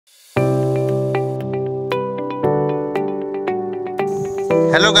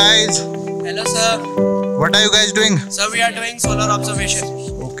Hello guys. Hello sir. What are you guys doing? Sir, we are doing solar observation.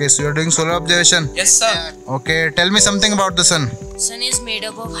 Okay, so you're doing solar observation. Yes sir. Okay, tell me something about the sun. Sun is made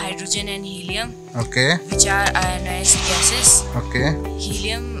up of hydrogen and helium, Okay. which are ionized gases. Okay.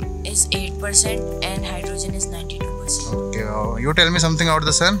 Helium is 8% and hydrogen is 92%. Okay. You tell me something about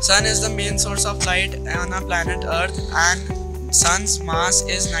the sun. Sun is the main source of light on our planet Earth, and Sun's mass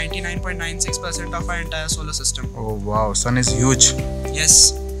is 99.96% of our entire solar system. Oh wow, sun is huge.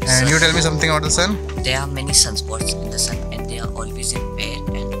 Yes. And you tell me something about the sun. There are many sunspots in the sun and they are always in pair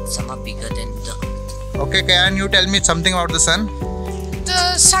and some are bigger than the Earth. Okay, can you tell me something about the sun?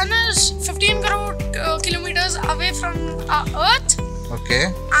 The sun is 15 crore kilometers away from our Earth, Okay.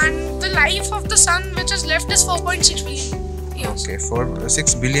 and the life of the sun which is left is 4.6 billion years. Okay, for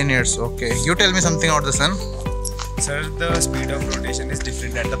 6 billion years. Okay. You tell me something about the sun. Sir, the speed of rotation is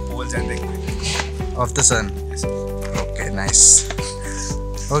different at the poles and the equator. Of the sun. Yes. Okay, nice.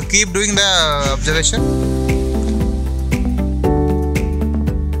 Okay, keep doing the observation.